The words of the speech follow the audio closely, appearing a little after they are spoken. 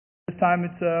time,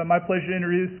 it's my pleasure to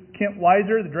introduce Kent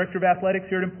Weiser, the Director of Athletics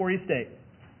here at Emporia State.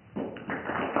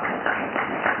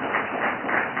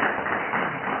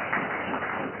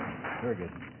 Very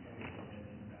good.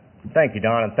 Thank you,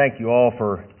 Don, and thank you all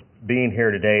for being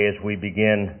here today as we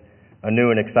begin a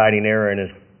new and exciting era in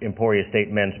Emporia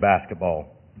State men's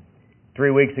basketball.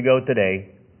 3 weeks ago today,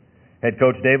 head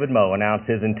coach David Moe announced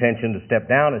his intention to step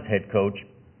down as head coach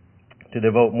to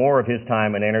devote more of his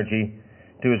time and energy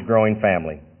to his growing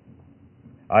family.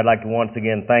 I'd like to once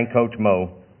again thank Coach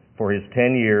Moe for his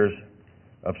 10 years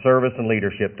of service and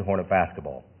leadership to Hornet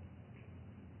basketball.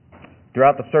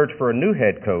 Throughout the search for a new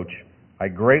head coach, I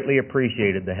greatly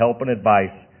appreciated the help and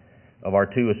advice of our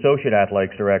two associate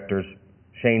athletics directors,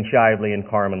 Shane Shively and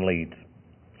Carmen Leeds.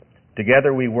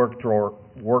 Together we worked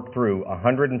through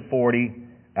 140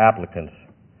 applicants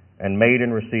and made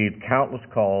and received countless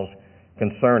calls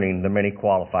concerning the many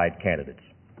qualified candidates.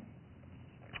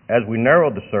 As we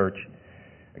narrowed the search,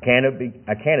 a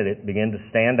candidate began to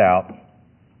stand out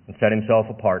and set himself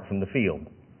apart from the field.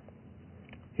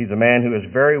 He's a man who is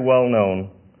very well known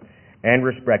and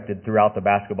respected throughout the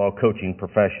basketball coaching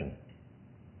profession.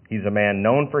 He's a man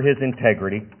known for his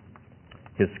integrity,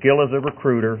 his skill as a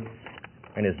recruiter,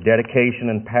 and his dedication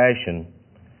and passion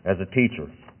as a teacher.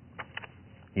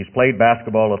 He's played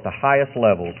basketball at the highest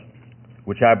levels,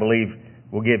 which I believe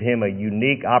will give him a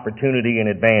unique opportunity and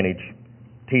advantage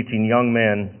teaching young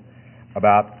men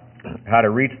about how to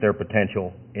reach their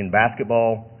potential in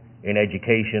basketball, in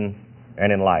education,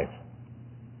 and in life.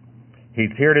 He's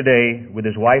here today with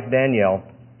his wife Danielle,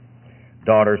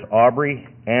 daughters Aubrey,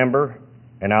 Amber,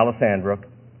 and Alessandra,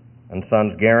 and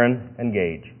sons Garen and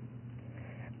Gage.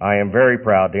 I am very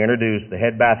proud to introduce the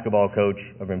head basketball coach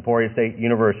of Emporia State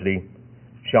University,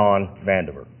 Shaun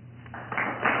Vandiver.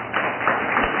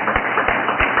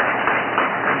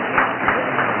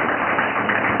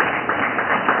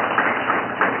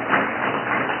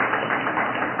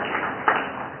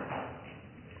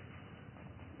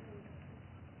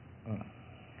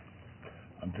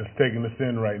 I'm just taking this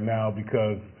in right now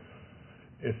because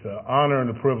it's an honor and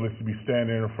a privilege to be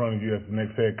standing in front of you as the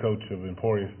next head coach of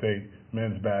Emporia State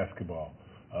men's basketball.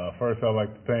 First, I'd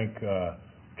like to thank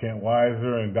Kent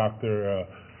Weiser and Dr.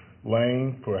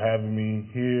 Lane for having me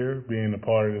here, being a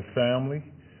part of this family.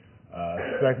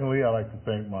 Secondly, I'd like to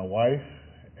thank my wife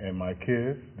and my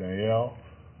kids, Danielle,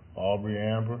 Aubrey,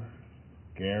 Amber,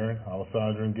 Garen,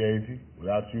 Alessandra, and Gagey.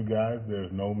 Without you guys,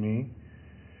 there's no me.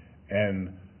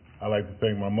 And I'd like to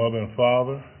thank my mother and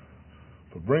father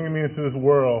for bringing me into this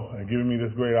world and giving me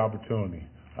this great opportunity.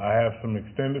 I have some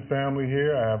extended family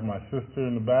here. I have my sister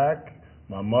in the back,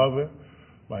 my mother,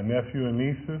 my nephew and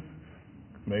nieces.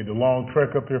 Made the long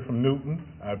trek up here from Newton.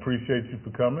 I appreciate you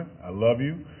for coming. I love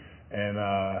you. And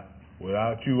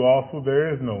without you also, there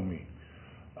is no me.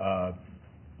 The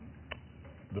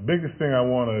biggest thing I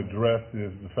want to address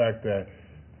is the fact that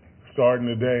starting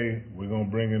today, we're going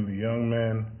to bring in the young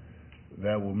men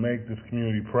that will make this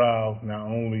community proud, not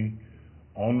only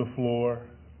on the floor,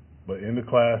 but in the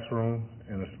classroom,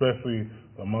 and especially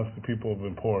amongst the people of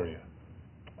Emporia.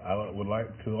 I would like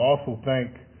to also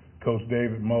thank Coach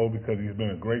David Moe because he's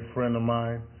been a great friend of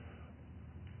mine,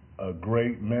 a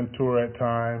great mentor at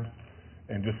times,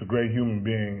 and just a great human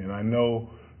being. And I know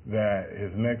that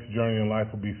his next journey in life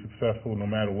will be successful no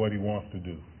matter what he wants to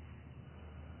do.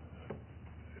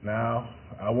 Now,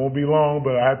 I won't be long,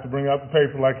 but I have to bring out the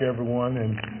paper like everyone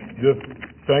and just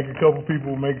thank a couple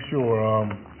people, make sure.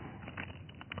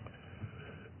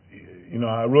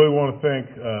 I really want to thank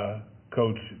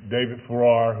Coach David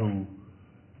Farrar, who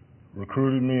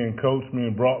recruited me and coached me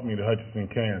and brought me to Hutchinson,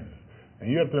 Kansas. And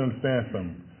you have to understand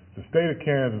something. The state of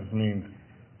Kansas means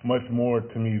much more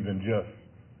to me than just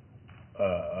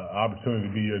an opportunity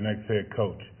to be your next head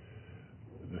coach.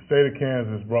 The state of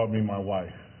Kansas brought me my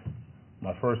wife.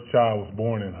 My first child was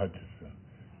born in Hutchinson,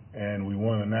 and we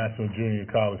won a national junior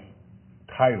college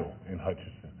title in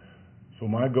Hutchinson. So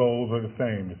my goals are the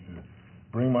same, is to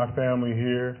bring my family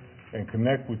here and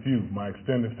connect with you, my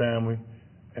extended family,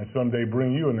 and someday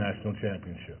bring you a national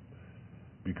championship,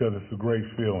 because it's a great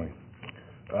feeling.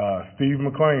 Steve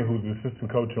McClain, who's the assistant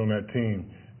coach on that team,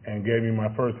 and gave me my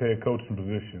first head coaching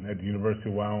position at the University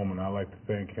of Wyoming, I'd like to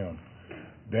thank him.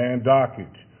 Dan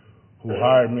Dockage, who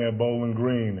hired me at Bowling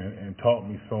Green and taught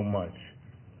me so much.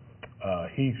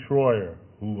 Heath Schroyer,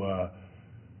 who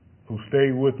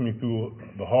stayed with me through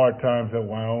the hard times at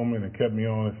Wyoming and kept me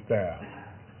on his staff.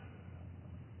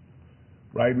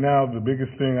 Right now, the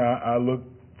biggest thing I look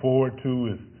forward to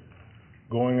is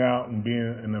going out and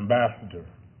being an ambassador,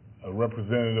 a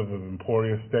representative of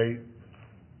Emporia State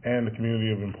and the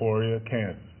community of Emporia,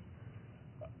 Kansas.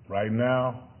 Right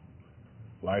now,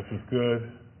 life is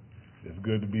good. It's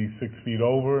good to be 6 feet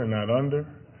over and not under.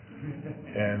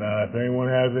 And if anyone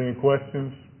has any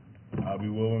questions, I'll be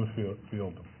willing to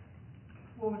field them.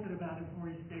 What was it about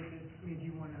Emporia State that made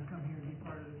you want to come here and be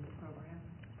part of this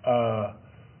program?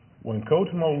 When Coach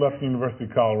Mo left the University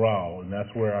of Colorado, and that's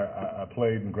where I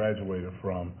played and graduated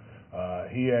from,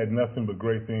 he had nothing but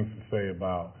great things to say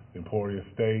about Emporia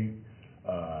State,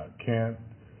 Kent,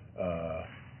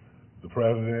 the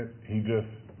president. He just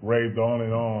raved on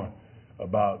and on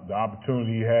about the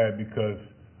opportunity he had, because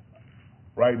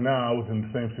right now I was in the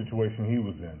same situation he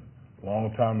was in.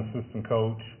 Long-time assistant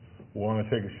coach, wanted to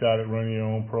take a shot at running your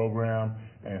own program,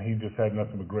 and he just had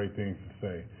nothing but great things to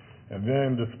say. And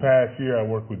then this past year I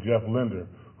worked with Jeff Linder,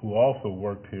 who also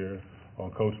worked here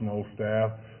on Coach Mo's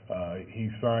staff. He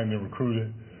signed and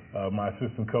recruited my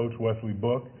assistant coach, Wesley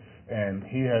Book, and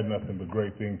he had nothing but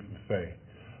great things to say.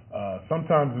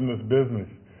 Sometimes in this business,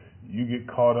 you get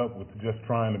caught up with just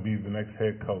trying to be the next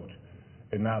head coach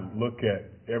and not look at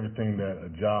everything that a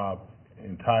job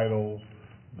entitles,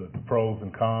 the pros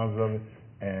and cons of it.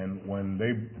 And when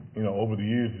they, over the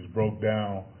years just broke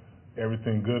down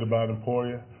everything good about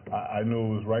Emporia, I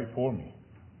knew it was right for me.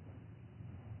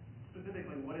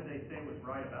 Specifically, what did they say was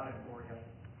right about Emporia?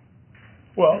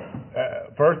 Well,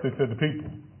 first they said the people,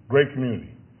 great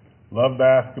community, love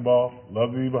basketball,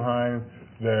 love to be behind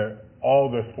all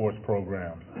their sports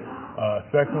programs.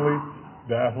 Secondly,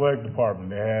 the athletic department,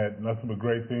 they had nothing but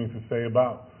great things to say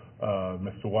about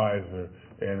Mr. Weiser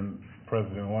and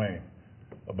President Lane,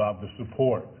 about the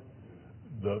support,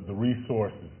 the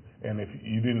resources, and if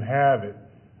you didn't have it,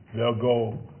 they'll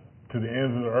go to the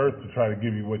ends of the earth to try to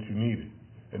give you what you needed.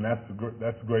 And that's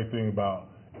the great thing about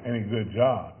any good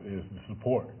job, is the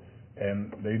support.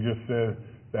 And they just said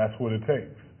that's what it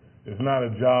takes. It's not a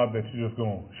job that you're just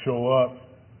going to show up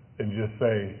and just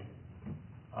say,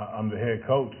 I'm the head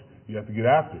coach. You have to get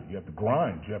after it. You have to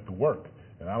grind. You have to work.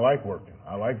 And I like working.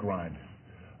 I like grinding.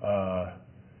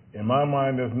 In my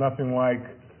mind, there's nothing like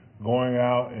going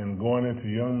out and going into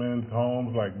young men's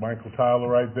homes like Michael Tyler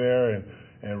right there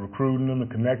and recruiting them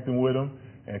and connecting with them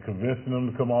and convincing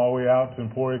them to come all the way out to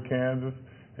Emporia, Kansas,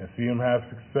 and see them have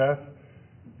success,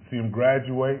 see them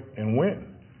graduate and win.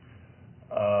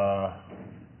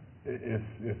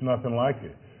 It's nothing like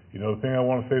it. The thing I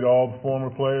want to say to all the former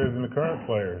players and the current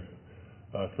players,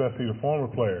 especially the former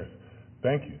players,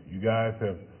 thank you. You guys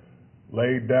have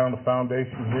laid down the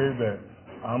foundation here that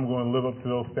I'm going to live up to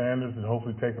those standards and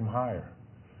hopefully take them higher.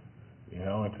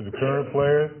 And to the current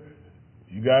players,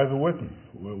 you guys are with me.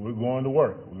 We're going to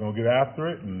work. We're going to get after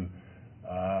it and,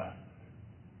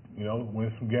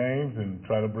 win some games and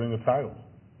try to bring a title.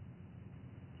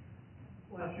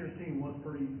 Last year's team was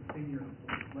pretty senior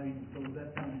laden, so was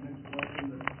that kind of mixed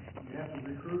blessing that you have to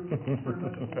recruit pretty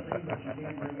much a full team, but you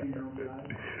can't bring in your own guys?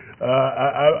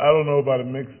 I don't know about a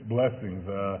mixed blessings.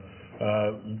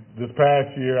 This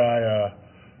past year,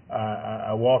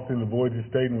 I walked into Boise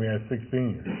State and we had 6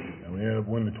 seniors, and we ended up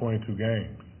winning 22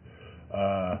 games.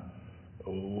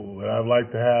 Would I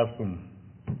like to have some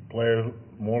players,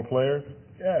 more players?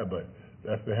 Yeah, but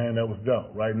that's the hand that was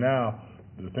dealt. Right now,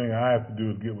 the thing I have to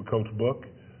do is get with Coach Book.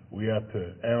 We have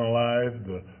to analyze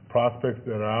the prospects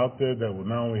that are out there that will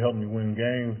not only help me win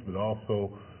games, but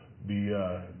also be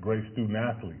great student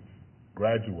athletes,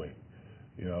 graduate.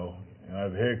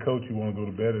 As a head coach, you want to go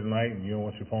to bed at night and you don't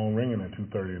want your phone ringing at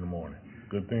 2:30 in the morning.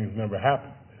 Good things never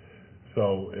happen.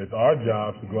 So it's our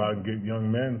job to go out and get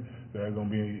young men that are going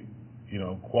to be,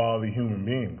 quality human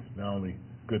beings, not only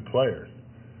good players.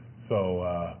 So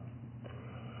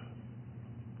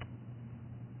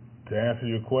to answer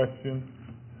your question,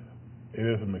 it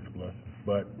is a mixed blessing.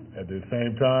 But at the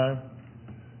same time,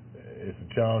 it's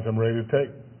a challenge I'm ready to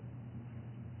take.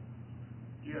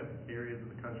 Do you have areas of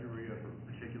the country where you have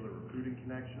particular recruiting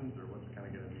connections, or what's kind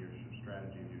of going to be your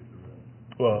strategy to do that?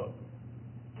 Well,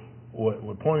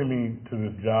 what pointed me to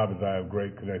this job is I have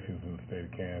great connections in the state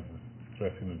of Kansas,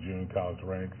 especially in the junior college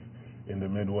ranks, in the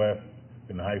Midwest,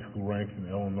 in the high school ranks in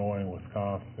Illinois and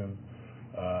Wisconsin.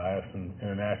 I have some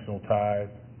international ties,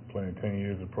 playing 10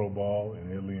 years of pro ball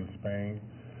in Italy and Spain.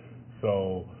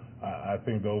 So I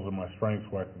think those are my strengths,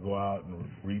 where I can go out and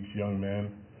reach young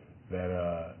men that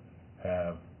are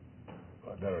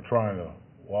trying to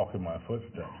walk in my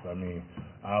footsteps. I mean,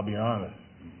 I'll be honest.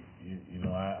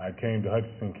 I came to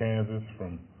Hutchinson, Kansas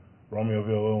from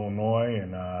Romeoville, Illinois,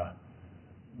 and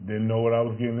didn't know what I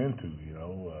was getting into.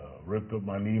 Ripped up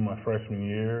my knee my freshman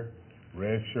year,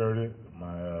 redshirted.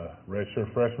 My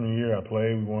redshirt freshman year, I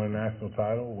played. We won a national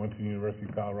title. Went to the University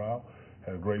of Colorado.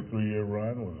 Had a great 3-year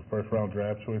run. Was a first-round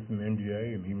draft choice in the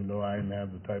NBA. And even though I didn't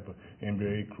have the type of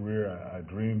NBA career I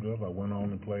dreamed of, I went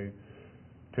on and played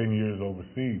 10 years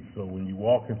overseas. So when you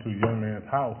walk into a young man's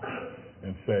house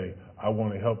and say, I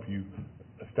want to help you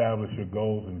establish your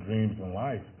goals and dreams in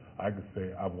life, I could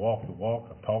say, I've walked the walk,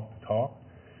 I've talked the talk,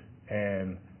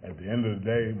 and at the end of the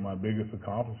day, my biggest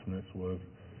accomplishments was,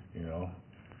 you know,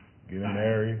 getting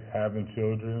married, having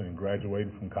children, and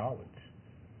graduating from college.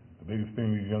 The biggest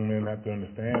thing these young men have to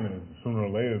understand is sooner or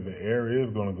later, the air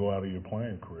is going to go out of your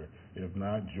playing career. If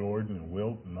not, Jordan and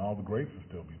Wilt and all the greats will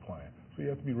still be playing. So you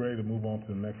have to be ready to move on to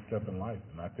the next step in life,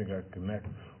 and I think I connect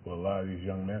with a lot of these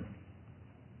young men.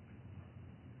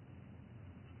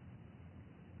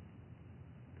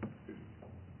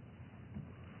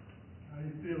 How do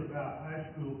you feel about high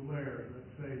school players?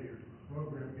 Let's say your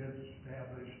program gets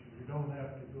established, you don't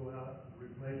have to go out and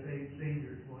replace 8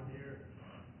 seniors one year,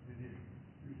 and you're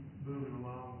moving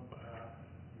along.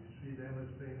 You see them as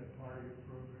being a part of your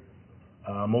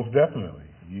program? Most definitely.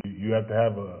 You have to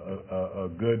have a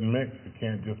good mix. It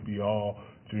can't just be all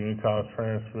junior college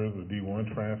transfers or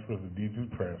D1 transfers or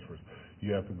D2 transfers.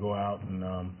 You have to go out and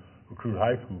recruit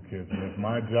high school kids, and it's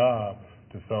my job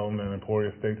to tell them that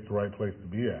Emporia State's the right place to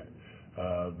be at.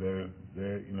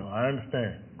 You know, I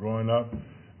understand. Growing up,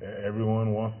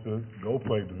 everyone wants to go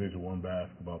play Division I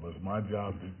basketball, but it's my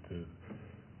job to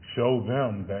show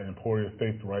them that Emporia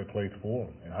State's the right place for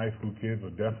them. And high school kids are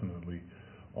definitely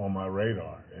on my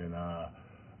radar. And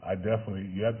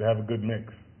you have to have a good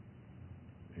mix.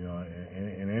 You know,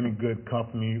 in any good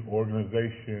company,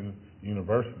 organization,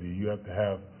 university, you have to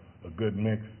have a good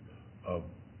mix of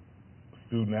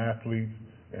student athletes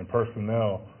and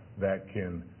personnel that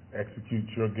can execute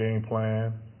your game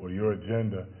plan or your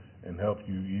agenda and help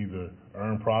you either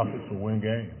earn profits or win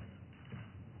games.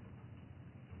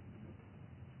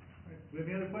 Do we have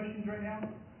any other questions right now?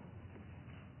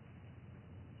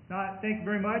 Not, thank you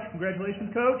very much.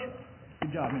 Congratulations, Coach.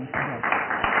 Good job, man. Good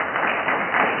job.